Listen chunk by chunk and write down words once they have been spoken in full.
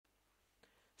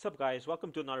What's up guys,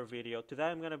 welcome to another video. Today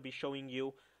I'm going to be showing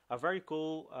you a very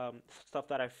cool stuff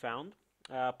that I found.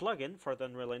 Plugin for the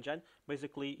Unreal Engine.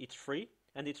 Basically it's free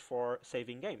and it's for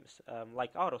saving games,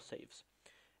 like autosaves.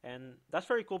 And that's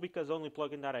very cool because the only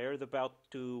plugin that I heard about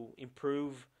to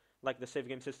improve like the save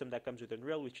game system that comes with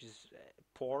Unreal, which is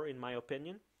poor in my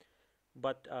opinion.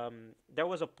 But there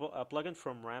was a plugin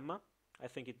from Rama, I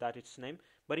think that its name,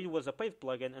 but it was a paid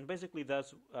plugin and basically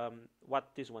does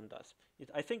what this one does.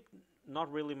 I think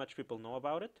not really much people know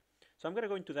about it, so I'm going to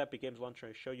go into the Epic Games Launcher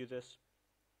and show you this.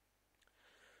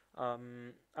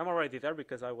 I'm already there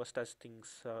because I was testing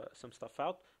some stuff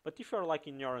out, but if you're like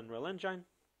in your Unreal Engine,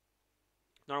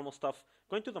 normal stuff,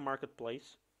 go into the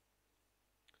marketplace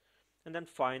and then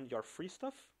find your free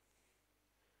stuff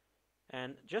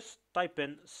and just type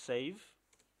in save.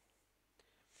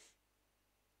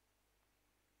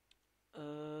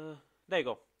 There you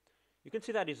go. You can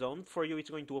see that is owned. For you it's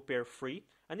going to appear free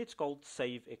and it's called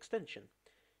Save Extension.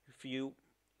 If you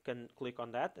can click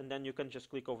on that and then you can just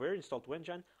click over here, install to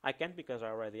engine. I can't because I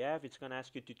already have. It's going to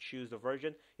ask you to choose the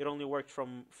version. It only works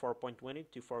from 4.20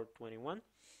 to 4.21.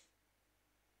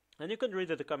 And you can read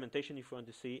the documentation if you want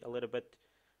to see a little bit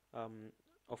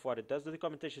of what it does. The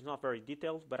documentation is not very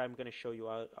detailed, but I'm going to show you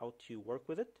how to work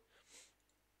with it.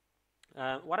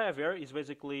 What I have here is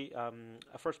basically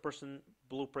a first-person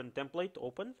blueprint template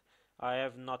opened. I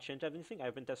have not changed anything.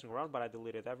 I've been testing around, but I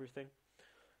deleted everything.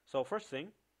 So first thing,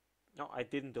 no, I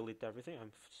didn't delete everything.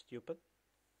 I'm stupid.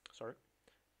 Sorry.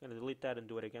 I'm going to delete that and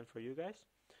do it again for you guys.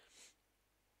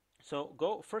 So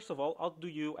go, first of all, how do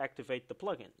you activate the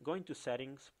plugin? Go into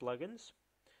Settings, Plugins,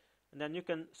 and then you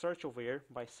can search over here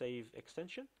by Save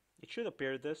Extension. It should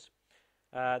appear this.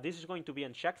 This is going to be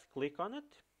unchecked. Click on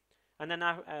it. And then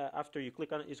after you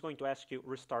click on it, it's going to ask you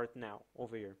restart now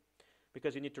over here,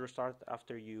 because you need to restart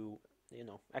after you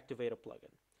activate a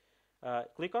plugin.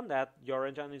 Click on that. Your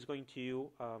engine is going to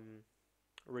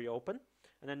reopen,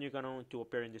 and then you're going to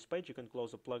appear in this page. You can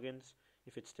close the plugins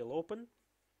if it's still open.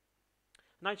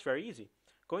 Now it's very easy.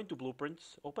 Go into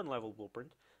Blueprints, Open Level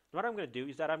Blueprint. And what I'm going to do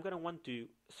is that I'm going to want to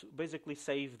basically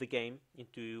save the game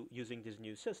into using this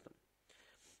new system.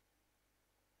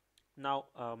 Now,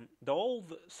 the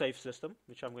old save system,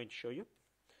 which I'm going to show you,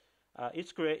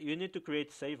 you need to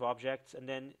create save objects, and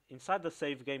then inside the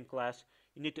save game class,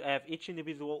 you need to have each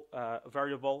individual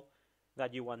variable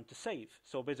that you want to save.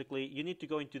 So basically, you need to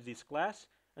go into this class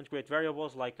and create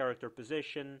variables like character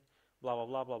position, blah blah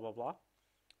blah blah blah blah.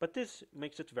 But this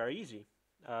makes it very easy,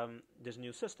 this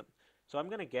new system. So I'm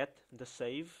going to get the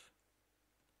save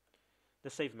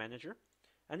manager.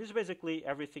 And this is basically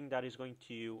everything that is going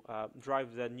to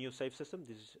drive the new save system.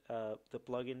 This is the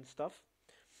plugin stuff.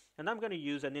 And I'm going to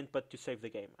use an input to save the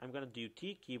game. I'm going to do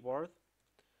T keyboard.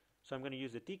 So I'm going to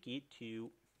use the T key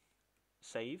to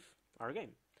save our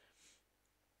game.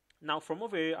 Now from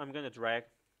over here, I'm going to drag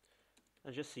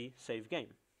and just see save game.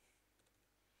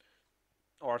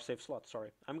 Or save slot,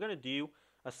 sorry. I'm going to do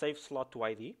a save slot to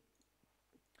ID,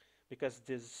 because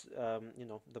this is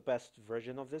the best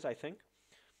version of this, I think.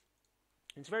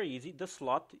 It's very easy. The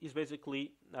slot is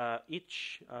basically not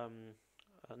each,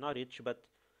 but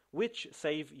which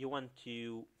save you want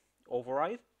to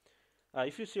override.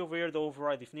 If you see over here, the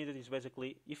override, if needed, is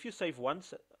basically if you save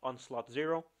once on slot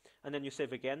 0 and then you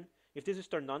save again, if this is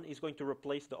turned on, it's going to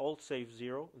replace the old save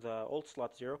 0, the old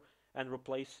slot 0, and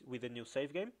replace with a new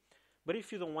save game. But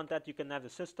if you don't want that, you can have a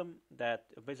system that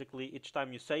basically each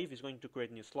time you save is going to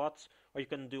create new slots, or you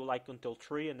can do like until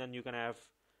 3, and then you can have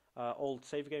old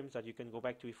save games that you can go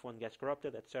back to if one gets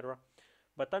corrupted, etc.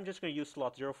 But I'm just going to use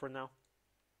slot 0 for now.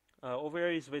 Over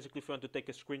here is basically if you want to take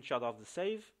a screenshot of the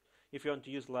save. If you want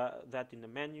to use that in the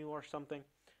menu or something,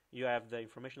 you have the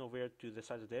information over here to the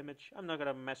size of the image. I'm not going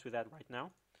to mess with that right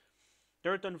now. The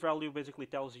return value basically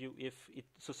tells you if it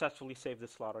successfully saved the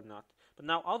slot or not. But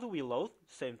now, how do we load?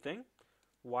 Same thing.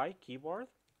 Y keyboard.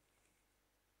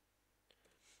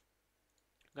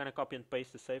 I'm going to copy and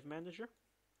paste the save manager.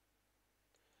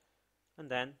 And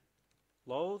then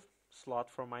load slot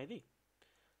from ID.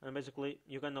 And basically,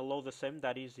 you're going to load the same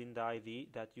that is in the ID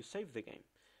that you saved the game.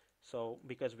 So,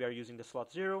 because we are using the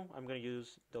slot 0, I'm going to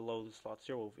use the load slot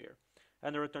 0 over here.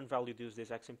 And the return value does the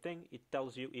exact same thing. It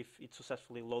tells you if it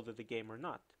successfully loaded the game or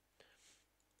not.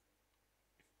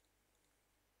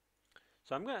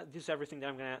 So this is everything that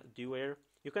I'm going to do here.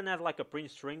 You can add like a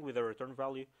print string with a return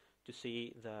value to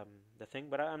see the thing,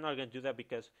 but I'm not going to do that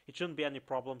because it shouldn't be any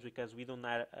problems because we don't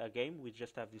add a game, we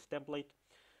just have this template.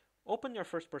 Open your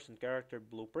first person character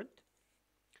blueprint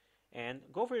and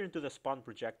go over into the spawn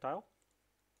projectile.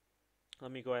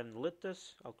 Let me go ahead and lit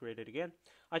this. I'll create it again.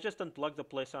 I just unplugged the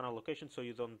play sound allocation so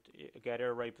you don't get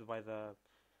air raped by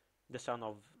the sound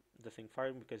of the thing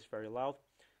firing because it's very loud.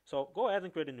 So go ahead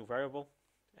and create a new variable,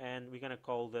 and we're gonna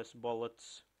call this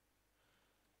bullets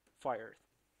fired.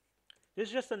 This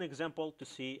is just an example to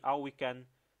see how we can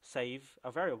save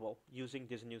a variable using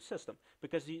this new system,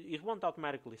 because it won't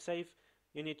automatically save.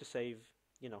 You need to save,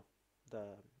 you know, the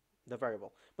the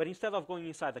variable. But instead of going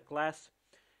inside the class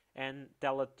and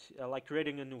tell it like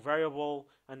creating a new variable,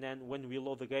 and then when we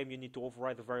load the game you need to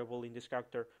override the variable in this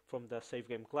character from the save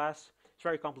game class, it's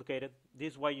very complicated.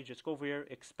 This way you just go over here,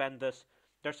 expand this.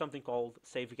 There's something called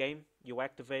save game. You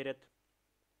activate it,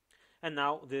 and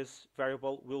now this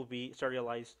variable will be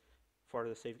serialized for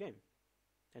the save game,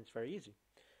 and it's very easy.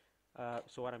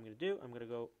 So what I'm going to do, I'm going to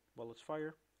go bullets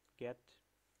fire, get,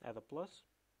 add a plus,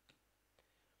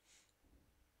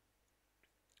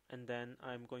 and then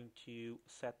I'm going to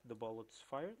set the bullets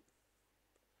fired.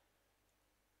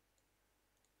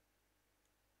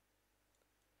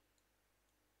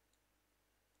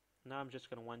 Now I'm just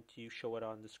going to want to show it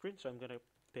on the screen, so I'm going to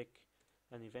pick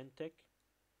an event tick.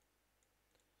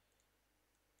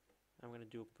 I'm going to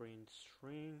do a print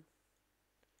string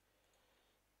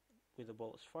with the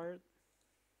bullets fired.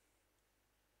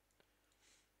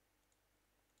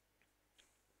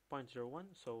 0.01,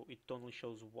 so it only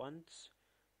shows once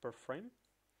per frame.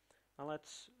 Now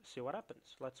let's see what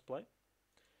happens. Let's play.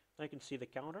 I can see the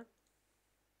counter.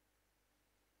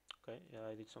 Okay,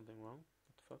 I did something wrong.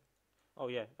 What the fuck? Oh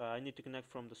yeah, I need to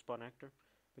connect from the spawn actor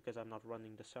because I'm not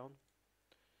running the sound.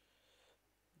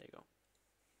 There you go.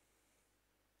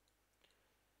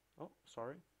 Oh,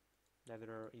 sorry. The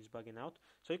editor is bugging out.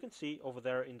 So you can see over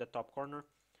there in the top corner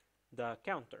the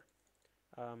counter.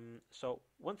 So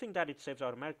one thing that it saves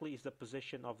automatically is the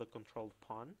position of the controlled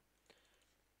pawn.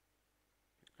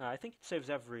 I think it saves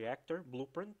every actor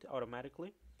blueprint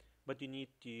automatically, but you need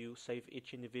to save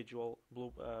each individual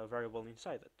variable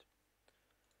inside it.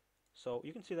 So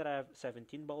you can see that I have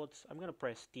 17 bullets. I'm going to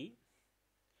press T.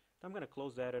 I'm going to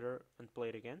close the editor and play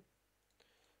it again.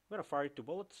 I'm going to fire 2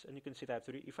 bullets, and you can see that I have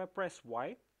 3. If I press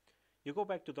Y, you go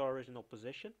back to the original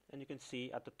position, and you can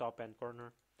see at the top end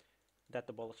corner that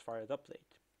the bullets fired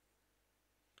update.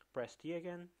 Press T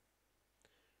again,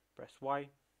 press Y,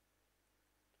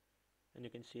 and you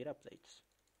can see it updates.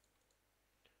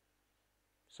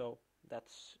 So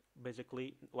that's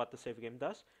basically what the save game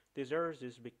does. These errors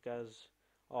is because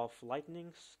of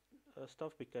lightning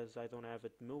stuff, because I don't have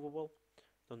it movable.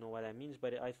 Don't know what that means,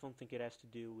 but I don't think it has to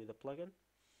do with the plugin.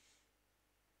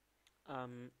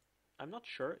 I'm not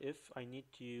sure if I need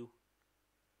to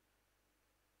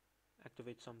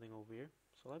activate something over here.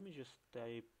 So let me just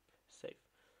type save.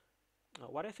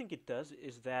 What I think it does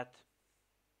is that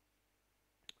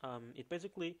it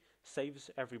basically saves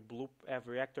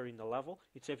every actor in the level.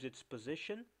 It saves its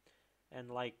position and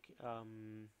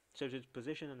saves its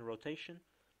position and rotation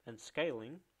and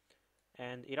scaling,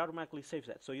 and it automatically saves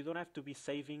that. So you don't have to be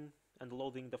saving and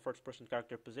loading the first-person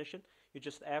character position. You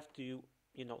just have to,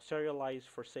 serialize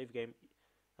for save game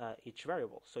each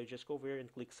variable. So you just go over here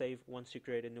and click save once you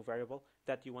create a new variable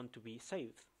that you want to be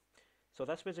saved. So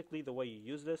that's basically the way you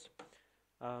use this.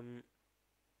 I'm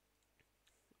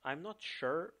not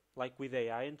sure, like with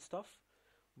AI and stuff,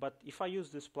 but if I use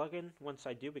this plugin, once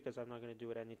I do, because I'm not going to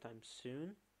do it anytime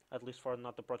soon, at least for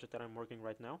not the project that I'm working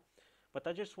right now, but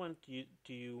I just want you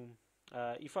to,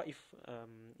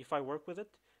 if I work with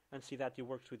it and see that it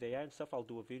works with AI and stuff, I'll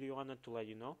do a video on it to let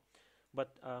you know.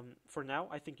 But for now,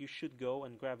 I think you should go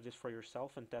and grab this for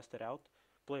yourself and test it out,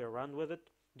 play around with it,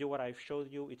 do what I've showed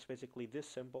you. It's basically this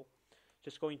simple.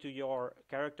 Just go into your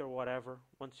character, whatever,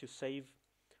 once you save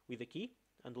with a key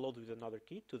and load with another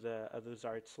key to the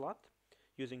desired slot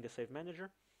using the save manager,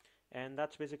 and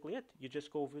that's basically it. You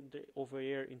just go over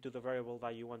here into the variable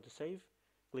that you want to save,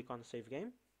 click on save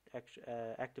game,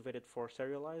 activate it for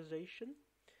serialization,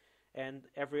 and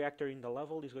every actor in the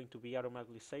level is going to be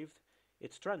automatically saved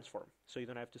its transform, so you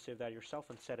don't have to save that yourself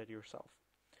and set it yourself.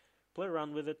 Play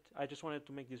around with it. I just wanted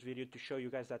to make this video to show you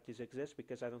guys that this exists,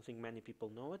 because I don't think many people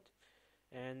know it.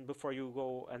 And before you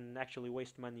go and actually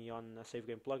waste money on a save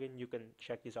game plugin, you can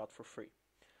check this out for free.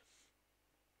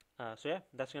 So yeah,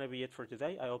 that's gonna be it for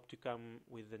today. I hope to come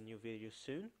with a new video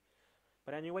soon.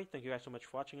 But anyway, thank you guys so much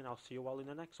for watching, and I'll see you all in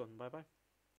the next one. Bye bye.